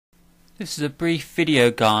This is a brief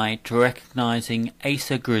video guide to recognising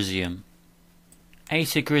Acer griseum.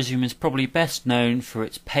 Acer griseum is probably best known for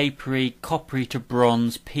its papery, coppery to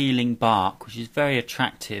bronze peeling bark, which is very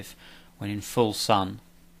attractive when in full sun.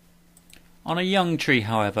 On a young tree,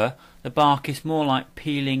 however, the bark is more like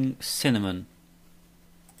peeling cinnamon.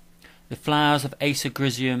 The flowers of Acer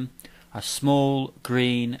griseum are small,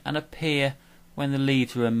 green, and appear when the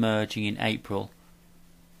leaves are emerging in April.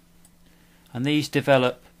 And these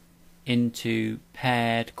develop into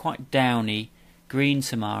paired, quite downy green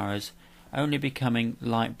samaras, only becoming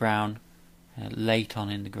light brown late on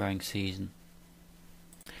in the growing season.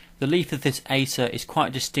 The leaf of this Acer is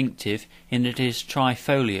quite distinctive in that it is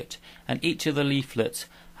trifoliate, and each of the leaflets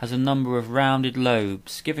has a number of rounded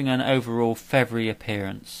lobes, giving an overall feathery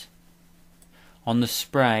appearance. On the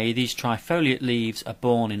spray, these trifoliate leaves are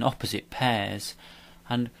borne in opposite pairs,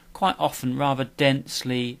 and quite often rather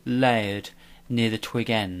densely layered near the twig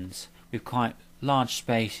ends, with quite large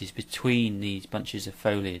spaces between these bunches of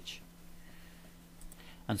foliage.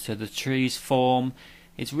 And so the tree's form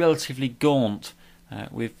is relatively gaunt,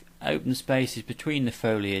 with open spaces between the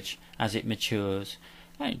foliage as it matures,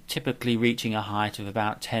 typically reaching a height of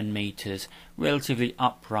about 10 metres, relatively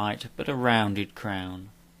upright but a rounded crown.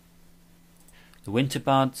 The winter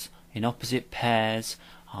buds, in opposite pairs,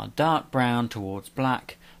 are dark brown towards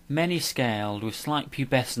black, many scaled with slight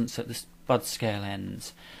pubescence at the bud scale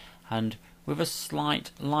ends, and with a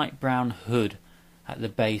slight light brown hood at the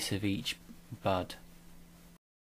base of each bud.